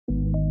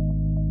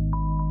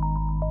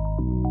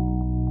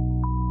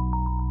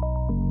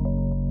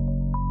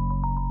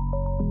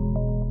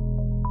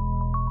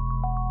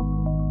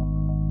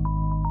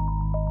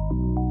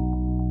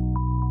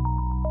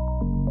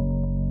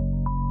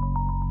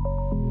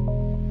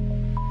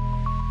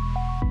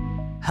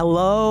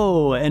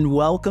Hello and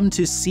welcome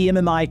to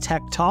CMMI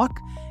Tech Talk.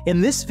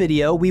 In this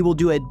video, we will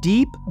do a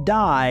deep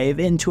dive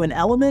into an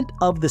element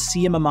of the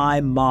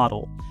CMMI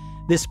model.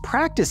 This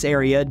practice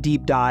area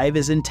deep dive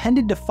is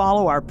intended to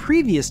follow our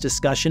previous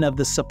discussion of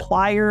the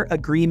Supplier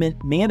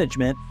Agreement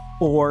Management,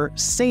 or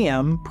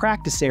SAM,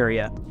 practice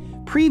area.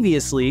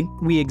 Previously,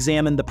 we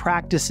examined the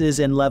practices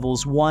in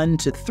levels 1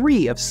 to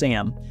 3 of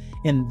SAM.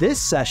 In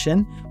this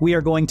session, we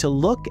are going to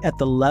look at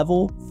the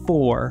level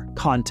 4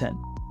 content.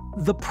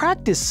 The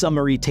practice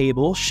summary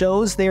table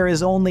shows there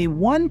is only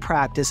one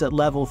practice at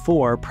level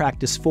 4,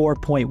 practice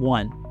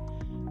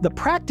 4.1. The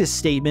practice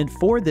statement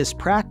for this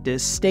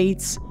practice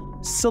states,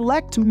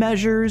 select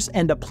measures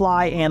and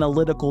apply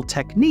analytical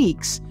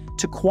techniques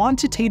to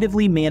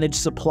quantitatively manage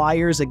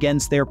suppliers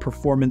against their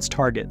performance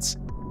targets.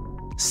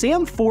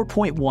 SAM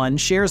 4.1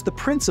 shares the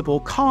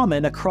principle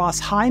common across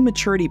high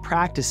maturity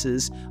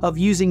practices of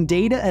using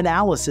data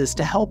analysis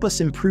to help us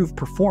improve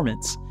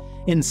performance.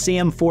 In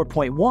SAM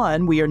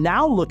 4.1, we are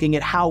now looking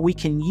at how we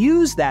can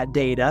use that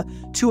data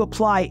to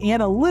apply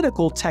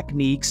analytical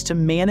techniques to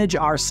manage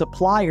our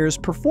suppliers'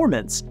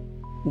 performance.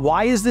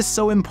 Why is this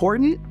so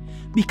important?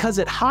 Because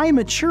at high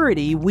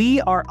maturity,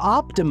 we are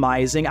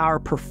optimizing our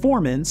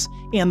performance,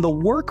 and the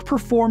work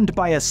performed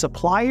by a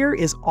supplier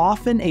is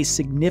often a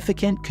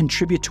significant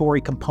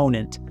contributory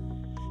component.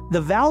 The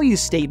value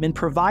statement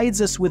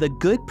provides us with a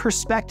good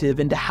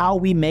perspective into how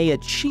we may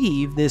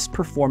achieve this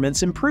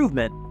performance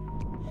improvement.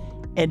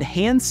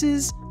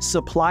 Enhances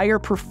supplier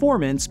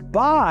performance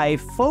by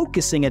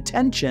focusing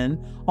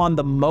attention on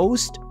the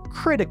most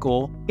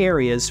critical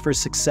areas for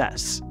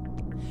success.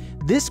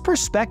 This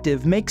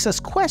perspective makes us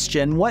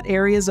question what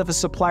areas of a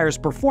supplier's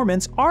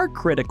performance are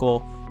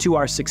critical to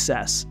our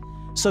success.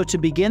 So to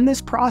begin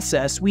this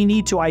process, we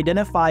need to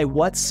identify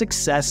what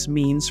success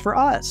means for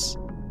us.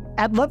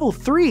 At level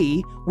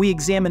 3, we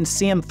examined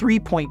SAM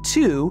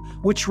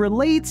 3.2, which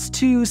relates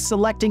to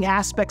selecting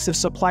aspects of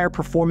supplier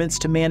performance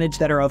to manage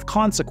that are of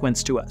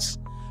consequence to us.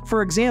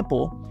 For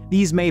example,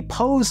 these may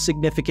pose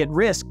significant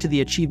risk to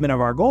the achievement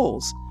of our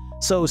goals.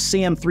 So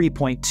SAM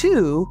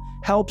 3.2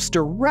 helps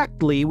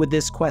directly with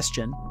this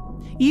question.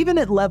 Even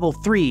at level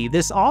 3,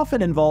 this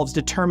often involves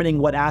determining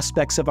what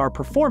aspects of our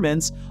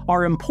performance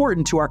are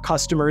important to our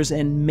customers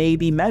and may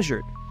be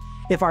measured.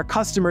 If our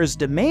customers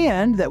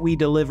demand that we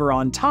deliver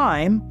on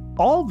time,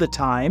 all the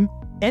time,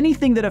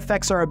 anything that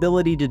affects our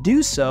ability to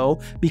do so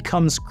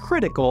becomes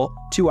critical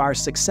to our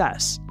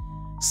success.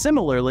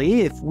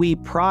 Similarly, if we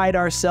pride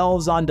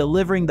ourselves on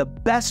delivering the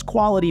best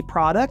quality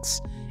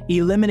products,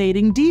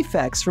 eliminating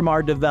defects from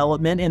our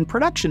development and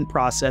production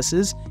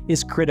processes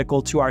is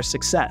critical to our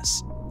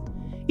success.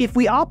 If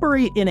we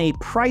operate in a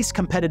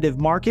price-competitive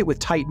market with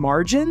tight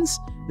margins,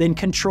 then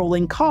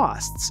controlling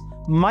costs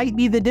might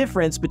be the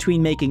difference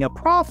between making a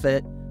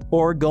profit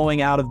or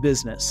going out of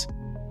business.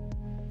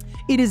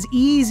 It is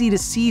easy to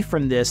see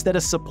from this that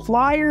a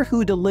supplier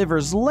who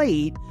delivers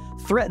late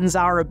threatens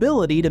our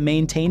ability to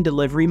maintain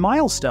delivery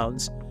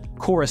milestones.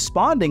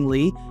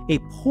 Correspondingly, a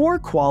poor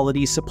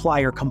quality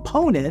supplier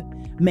component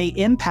may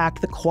impact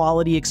the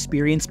quality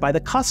experienced by the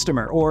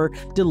customer or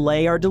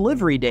delay our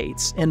delivery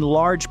dates, and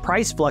large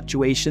price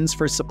fluctuations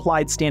for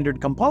supplied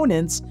standard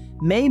components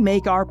may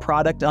make our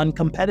product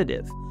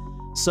uncompetitive.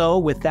 So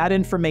with that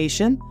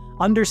information,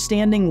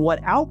 understanding what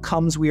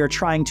outcomes we are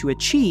trying to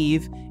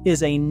achieve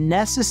is a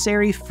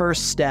necessary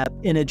first step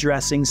in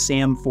addressing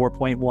SAM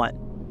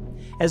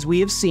 4.1. As we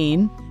have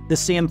seen, the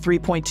SAM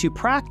 3.2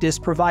 practice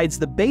provides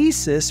the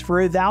basis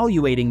for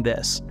evaluating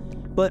this.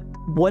 But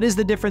what is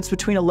the difference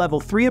between a level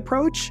 3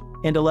 approach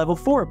and a level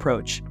 4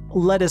 approach?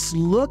 Let us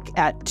look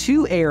at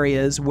two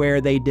areas where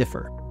they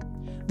differ.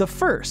 The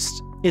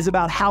first is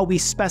about how we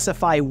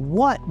specify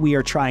what we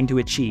are trying to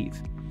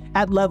achieve.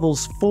 At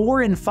levels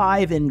 4 and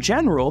 5 in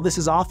general, this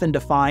is often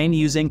defined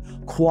using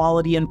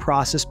Quality and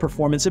Process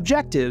Performance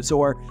Objectives,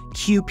 or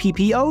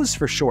QPPOs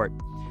for short.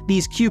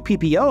 These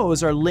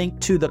QPPOs are linked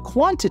to the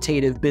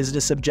quantitative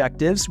business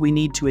objectives we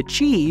need to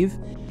achieve.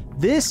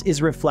 This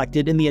is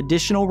reflected in the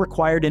additional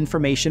required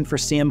information for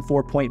SAM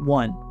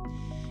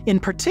 4.1. In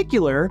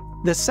particular,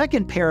 the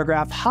second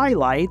paragraph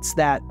highlights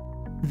that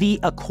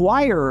the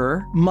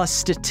acquirer must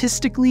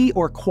statistically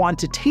or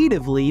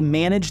quantitatively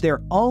manage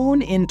their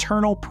own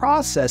internal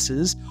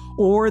processes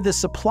or the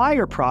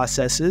supplier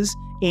processes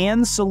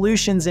and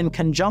solutions in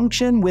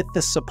conjunction with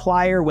the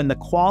supplier when the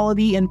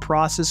quality and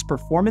process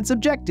performance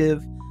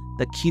objective,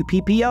 the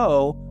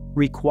QPPO,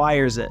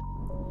 requires it.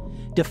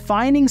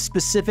 Defining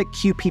specific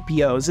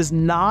QPPOs is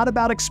not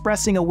about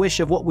expressing a wish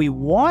of what we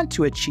want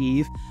to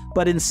achieve,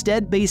 but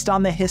instead based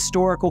on the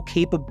historical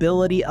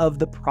capability of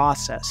the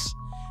process.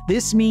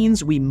 This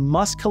means we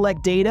must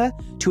collect data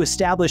to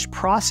establish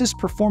process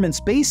performance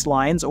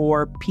baselines,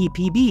 or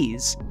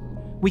PPBs.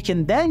 We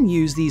can then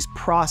use these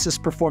process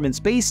performance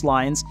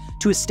baselines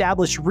to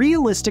establish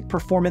realistic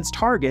performance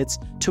targets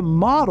to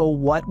model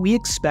what we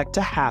expect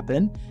to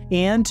happen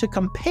and to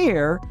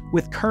compare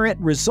with current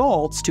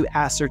results to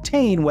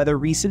ascertain whether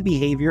recent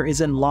behavior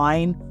is in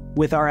line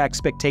with our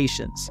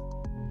expectations.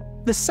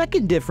 The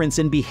second difference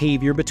in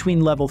behavior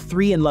between level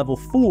 3 and level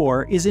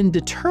 4 is in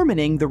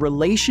determining the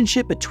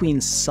relationship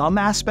between some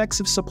aspects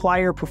of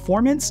supplier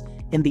performance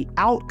and the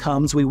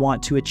outcomes we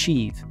want to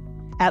achieve.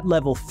 At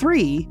level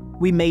 3,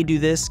 we may do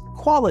this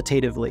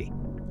qualitatively.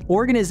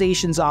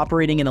 Organizations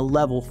operating in a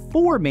level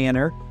 4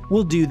 manner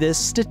will do this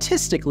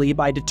statistically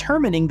by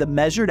determining the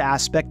measured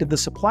aspect of the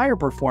supplier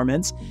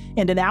performance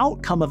and an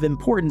outcome of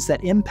importance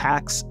that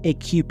impacts a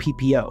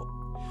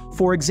QPPO.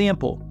 For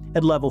example,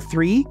 at level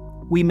 3,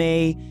 we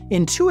may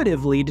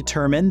intuitively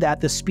determine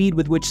that the speed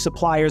with which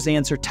suppliers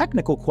answer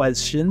technical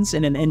questions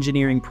in an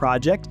engineering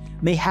project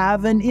may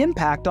have an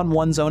impact on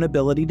one's own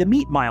ability to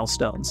meet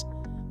milestones.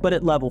 But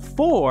at level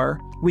 4,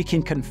 we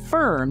can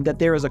confirm that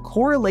there is a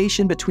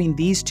correlation between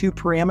these two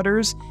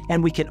parameters,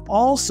 and we can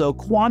also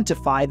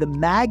quantify the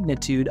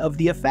magnitude of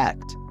the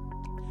effect.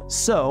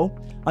 So,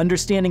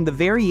 understanding the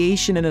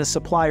variation in a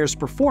supplier's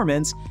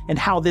performance and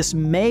how this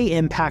may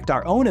impact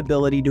our own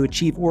ability to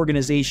achieve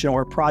organization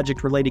or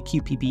project-related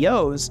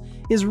QPPOs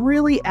is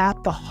really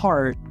at the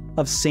heart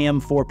of SAM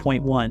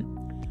 4.1.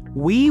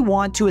 We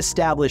want to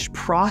establish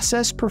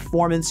process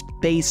performance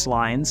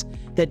baselines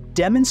that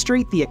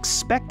demonstrate the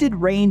expected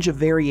range of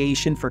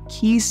variation for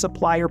key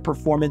supplier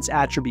performance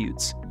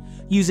attributes.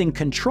 Using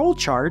control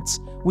charts,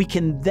 we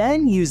can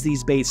then use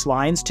these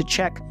baselines to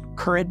check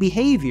current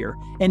behavior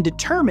and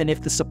determine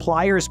if the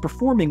supplier is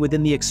performing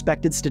within the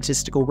expected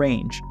statistical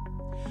range.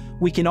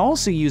 We can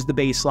also use the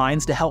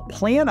baselines to help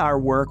plan our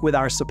work with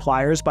our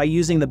suppliers by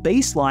using the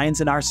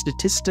baselines in our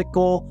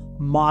statistical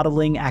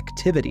modeling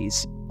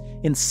activities.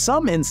 In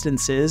some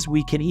instances,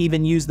 we can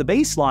even use the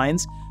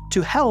baselines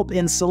to help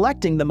in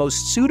selecting the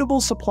most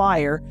suitable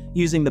supplier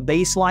using the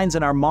baselines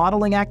in our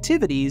modeling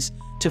activities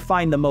to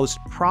find the most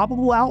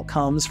probable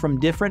outcomes from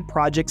different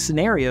project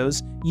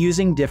scenarios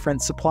using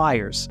different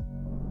suppliers.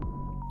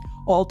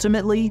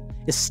 Ultimately,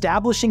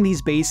 establishing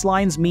these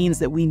baselines means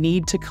that we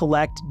need to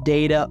collect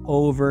data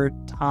over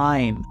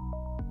time.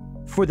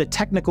 For the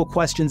technical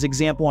questions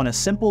example on a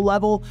simple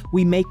level,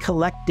 we may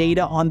collect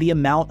data on the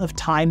amount of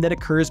time that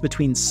occurs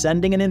between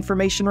sending an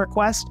information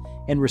request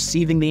and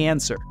receiving the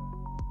answer.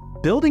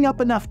 Building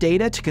up enough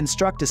data to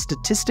construct a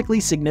statistically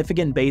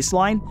significant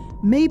baseline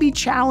may be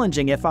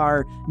challenging if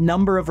our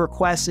number of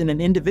requests in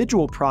an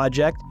individual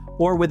project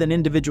or with an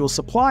individual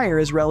supplier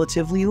is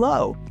relatively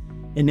low.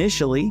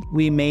 Initially,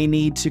 we may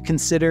need to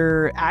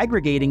consider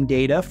aggregating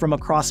data from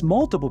across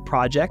multiple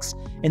projects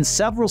and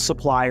several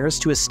suppliers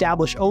to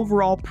establish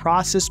overall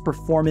process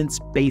performance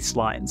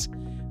baselines.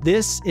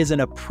 This is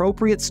an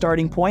appropriate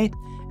starting point.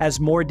 As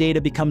more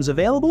data becomes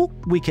available,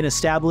 we can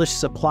establish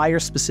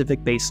supplier-specific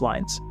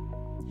baselines.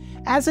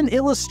 As an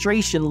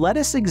illustration, let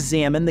us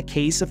examine the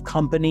case of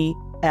Company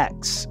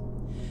X.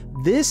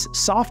 This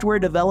software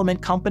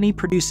development company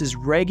produces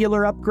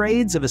regular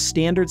upgrades of a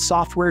standard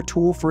software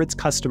tool for its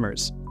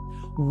customers.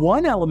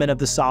 One element of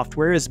the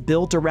software is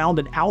built around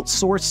an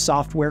outsourced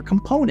software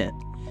component.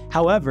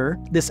 However,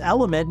 this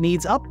element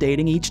needs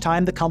updating each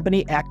time the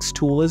Company X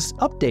tool is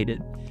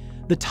updated.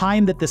 The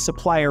time that the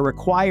supplier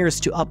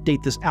requires to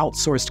update this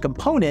outsourced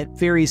component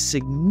varies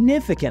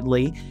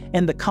significantly,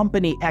 and the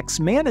Company X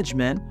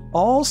management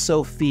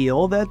also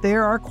feel that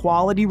there are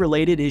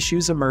quality-related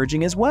issues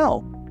emerging as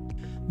well.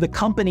 The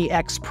Company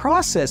X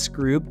process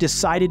group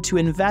decided to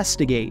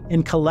investigate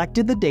and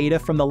collected the data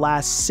from the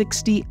last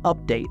 60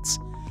 updates.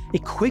 A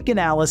quick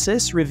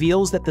analysis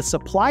reveals that the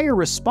supplier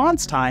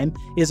response time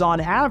is on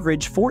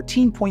average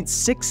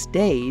 14.6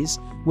 days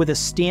with a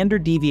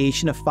standard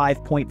deviation of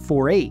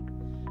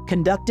 5.48.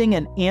 Conducting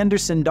an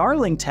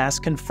Anderson-Darling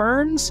test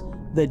confirms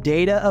the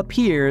data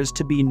appears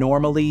to be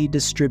normally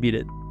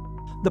distributed.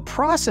 The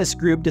process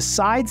group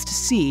decides to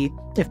see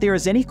if there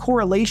is any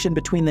correlation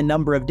between the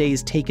number of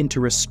days taken to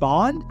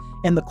respond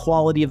and the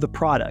quality of the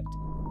product.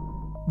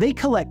 They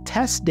collect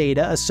test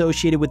data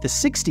associated with the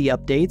 60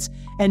 updates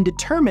and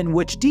determine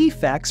which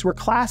defects were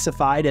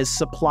classified as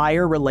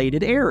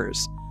supplier-related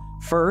errors.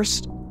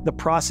 First, the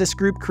process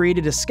group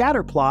created a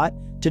scatter plot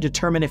to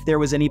determine if there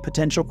was any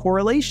potential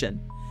correlation.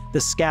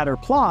 The scatter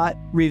plot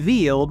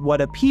revealed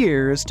what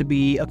appears to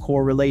be a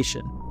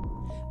correlation.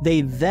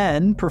 They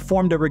then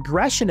performed a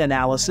regression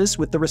analysis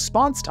with the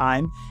response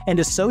time and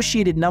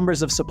associated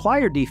numbers of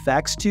supplier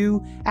defects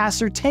to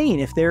ascertain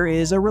if there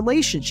is a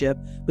relationship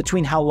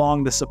between how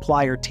long the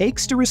supplier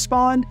takes to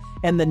respond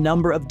and the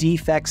number of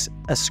defects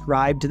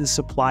ascribed to the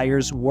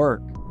supplier's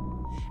work.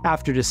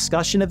 After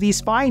discussion of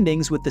these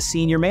findings with the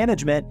senior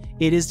management,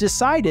 it is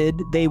decided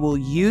they will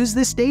use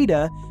this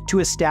data to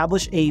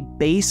establish a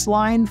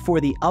baseline for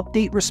the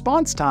update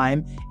response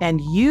time and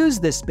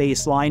use this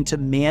baseline to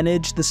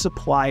manage the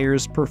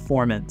supplier's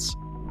performance.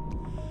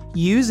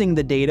 Using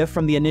the data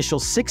from the initial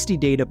 60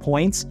 data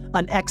points,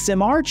 an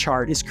XMR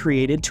chart is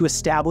created to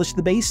establish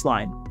the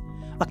baseline.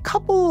 A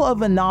couple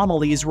of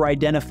anomalies were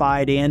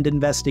identified and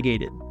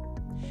investigated.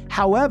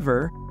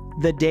 However,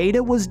 the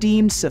data was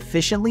deemed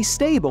sufficiently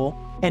stable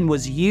and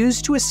was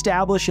used to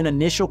establish an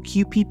initial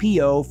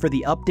QPPO for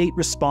the update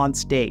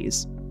response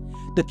days.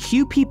 The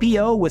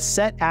QPPO was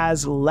set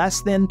as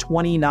less than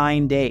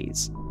 29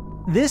 days.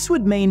 This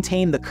would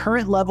maintain the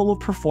current level of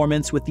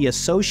performance with the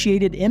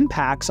associated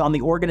impacts on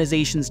the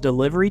organization's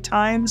delivery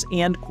times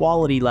and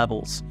quality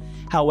levels.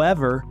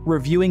 However,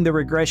 reviewing the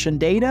regression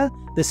data,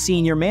 the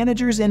senior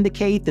managers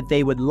indicate that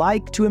they would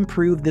like to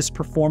improve this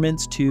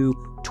performance to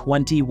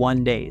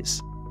 21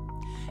 days.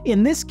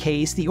 In this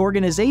case, the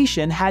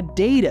organization had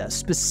data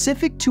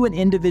specific to an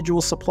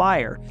individual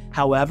supplier.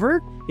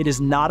 However, it is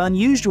not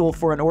unusual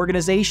for an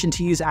organization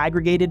to use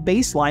aggregated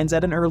baselines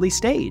at an early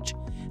stage.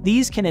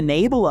 These can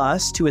enable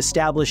us to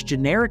establish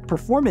generic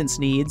performance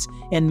needs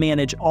and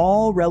manage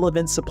all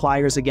relevant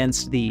suppliers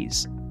against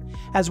these.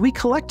 As we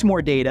collect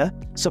more data,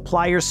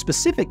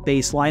 supplier-specific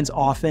baselines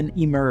often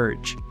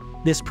emerge.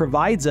 This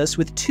provides us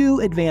with two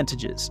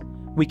advantages.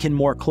 We can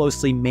more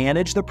closely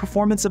manage the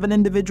performance of an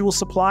individual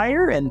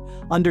supplier and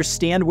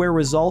understand where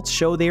results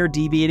show they are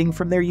deviating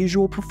from their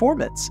usual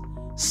performance.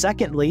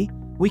 Secondly,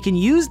 we can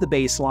use the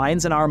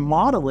baselines in our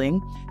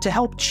modeling to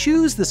help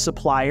choose the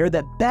supplier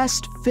that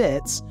best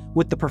fits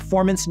with the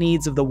performance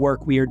needs of the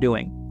work we are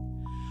doing.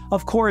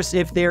 Of course,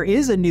 if there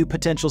is a new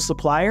potential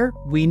supplier,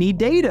 we need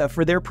data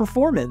for their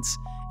performance.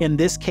 In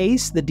this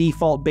case, the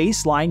default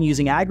baseline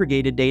using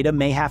aggregated data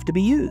may have to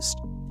be used.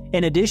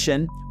 In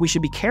addition, we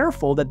should be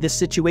careful that this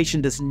situation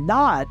does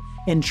not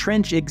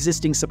entrench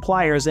existing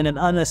suppliers in an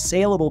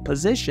unassailable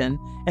position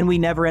and we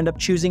never end up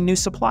choosing new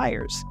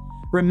suppliers.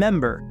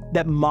 Remember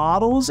that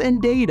models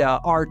and data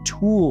are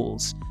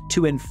tools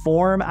to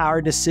inform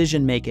our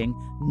decision-making,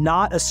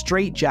 not a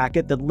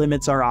straitjacket that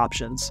limits our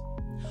options.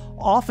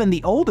 Often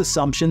the old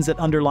assumptions that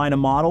underline a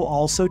model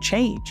also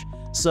change,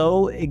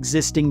 so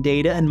existing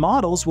data and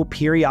models will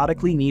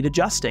periodically need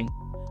adjusting.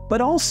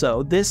 But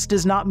also, this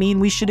does not mean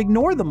we should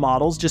ignore the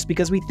models just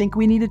because we think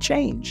we need a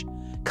change.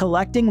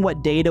 Collecting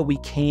what data we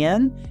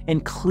can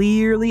and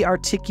clearly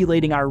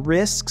articulating our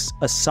risks,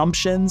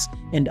 assumptions,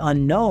 and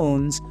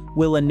unknowns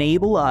will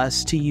enable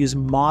us to use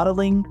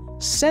modeling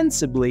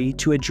sensibly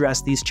to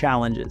address these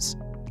challenges.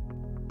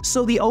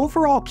 So the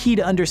overall key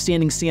to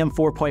understanding CM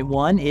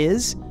 4.1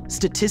 is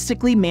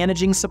statistically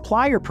managing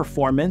supplier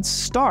performance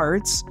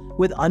starts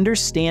with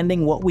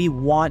understanding what we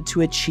want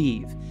to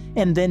achieve,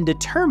 and then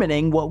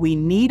determining what we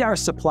need our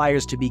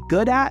suppliers to be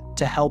good at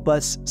to help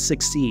us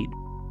succeed.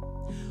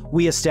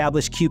 We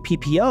establish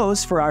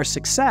QPPOs for our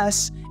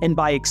success, and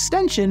by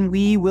extension,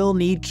 we will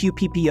need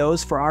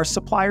QPPOs for our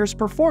suppliers'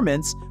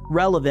 performance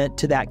relevant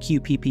to that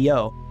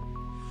QPPO.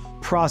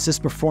 Process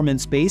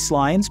performance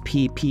baselines,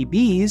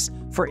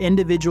 PPBs, for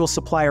individual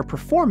supplier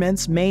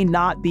performance may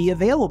not be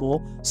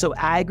available, so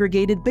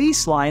aggregated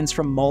baselines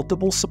from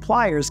multiple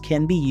suppliers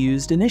can be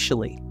used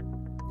initially.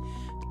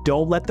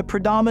 Don't let the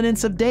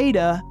predominance of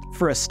data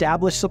for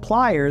established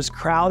suppliers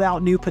crowd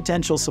out new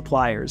potential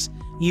suppliers.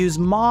 Use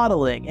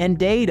modeling and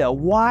data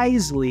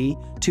wisely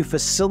to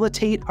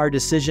facilitate our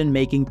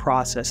decision-making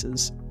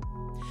processes.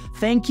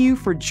 Thank you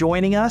for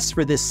joining us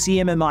for this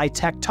CMMI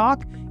Tech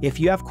Talk. If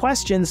you have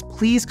questions,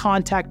 please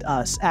contact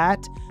us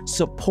at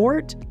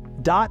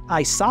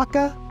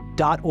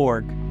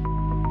support.isaca.org.